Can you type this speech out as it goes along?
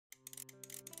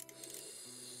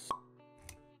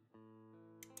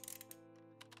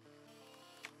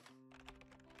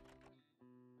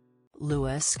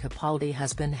Lewis Capaldi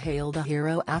has been hailed a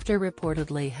hero after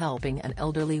reportedly helping an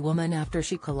elderly woman after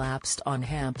she collapsed on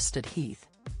Hampstead Heath.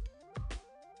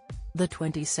 The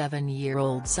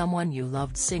 27-year-old Someone You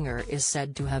Loved singer is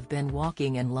said to have been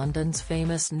walking in London's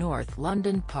famous North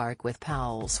London Park with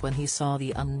pals when he saw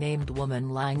the unnamed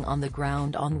woman lying on the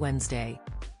ground on Wednesday.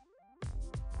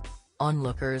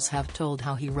 Onlookers have told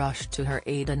how he rushed to her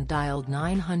aid and dialed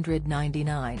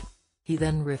 999. He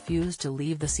then refused to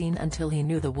leave the scene until he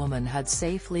knew the woman had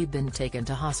safely been taken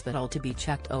to hospital to be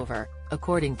checked over,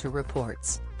 according to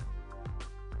reports.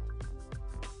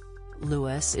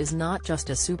 Lewis is not just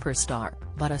a superstar,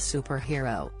 but a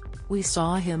superhero. We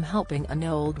saw him helping an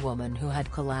old woman who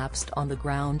had collapsed on the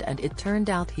ground, and it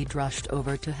turned out he'd rushed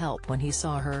over to help when he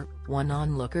saw her, one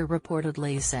onlooker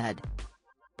reportedly said.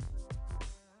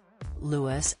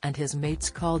 Lewis and his mates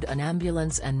called an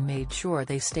ambulance and made sure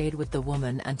they stayed with the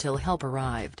woman until help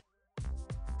arrived.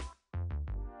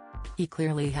 He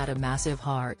clearly had a massive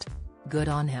heart. Good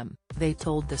on him, they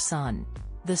told The Sun.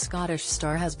 The Scottish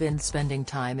star has been spending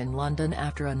time in London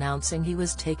after announcing he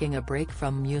was taking a break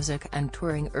from music and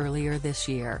touring earlier this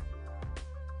year.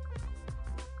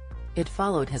 It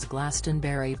followed his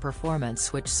Glastonbury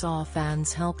performance, which saw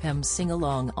fans help him sing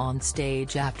along on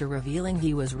stage after revealing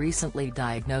he was recently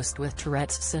diagnosed with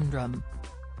Tourette's syndrome.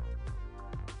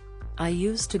 "I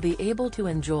used to be able to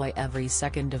enjoy every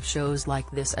second of shows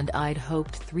like this, and I'd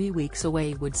hoped 3 weeks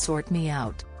away would sort me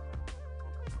out.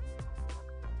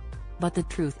 But the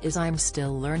truth is I'm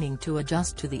still learning to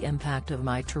adjust to the impact of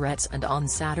my Tourette's, and on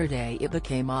Saturday it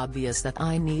became obvious that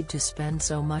I need to spend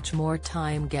so much more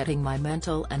time getting my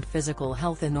mental and physical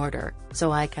health in order,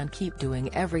 so I can keep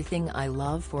doing everything I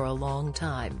love for a long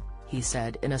time," he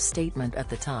said in a statement at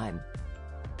the time.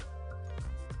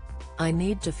 "I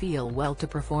need to feel well to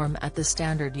perform at the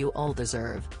standard you all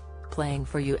deserve. Playing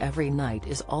for you every night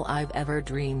is all I've ever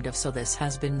dreamed of, so this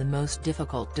has been the most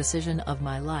difficult decision of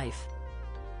my life.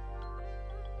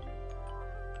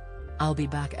 I'll be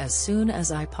back as soon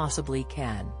as I possibly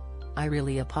can. I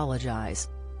really apologize.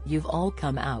 You've all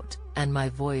come out, and my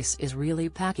voice is really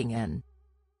packing in.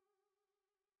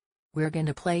 We're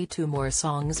gonna play 2 more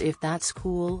songs if that's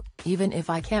cool, even if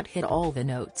I can't hit all the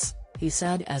notes," he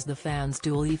said as the fans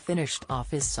duly finished off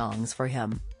his songs for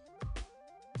him.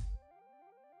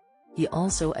 He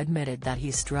also admitted that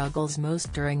he struggles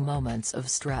most during moments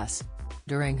of stress.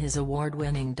 During his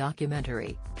award-winning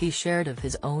documentary, he shared of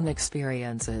his own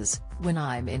experiences. "When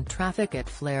I'm in traffic it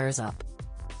flares up.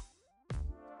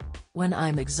 When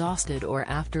I'm exhausted or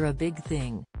after a big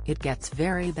thing, it gets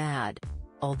very bad."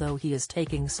 Although he is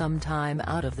taking some time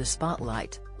out of the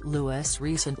spotlight, Lewis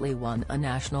recently won a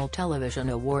national television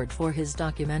award for his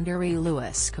documentary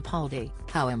Lewis Capaldi,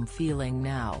 How I'm Feeling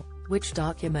Now, which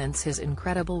documents his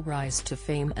incredible rise to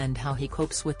fame and how he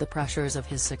copes with the pressures of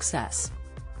his success.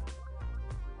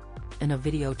 In a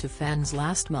video to fans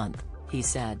last month, he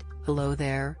said, "Hello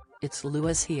there, it's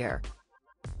Lewis here.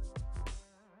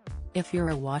 If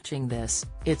you're watching this,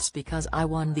 it's because I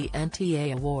won the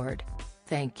NTA award.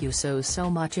 Thank you so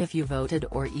much if you voted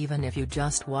or even if you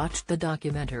just watched the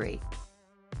documentary.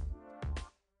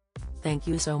 Thank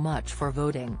you so much for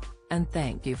voting, and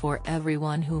thank you for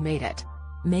everyone who made it.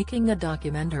 Making a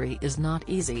documentary is not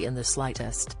easy in the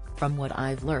slightest, from what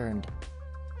I've learned.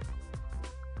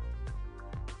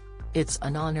 It's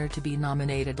an honor to be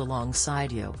nominated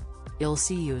alongside you. I'll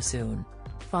see you soon."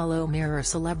 Follow Mirror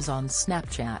Celebs on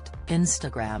Snapchat,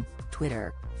 Instagram,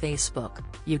 Twitter, Facebook,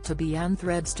 YouTube and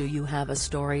Threads. Do you have a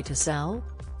story to sell?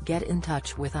 Get in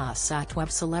touch with us at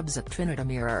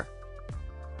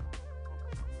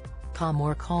webcelebs@trinitymirror.com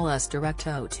or call us direct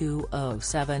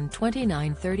 0207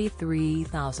 29 33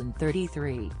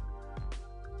 033.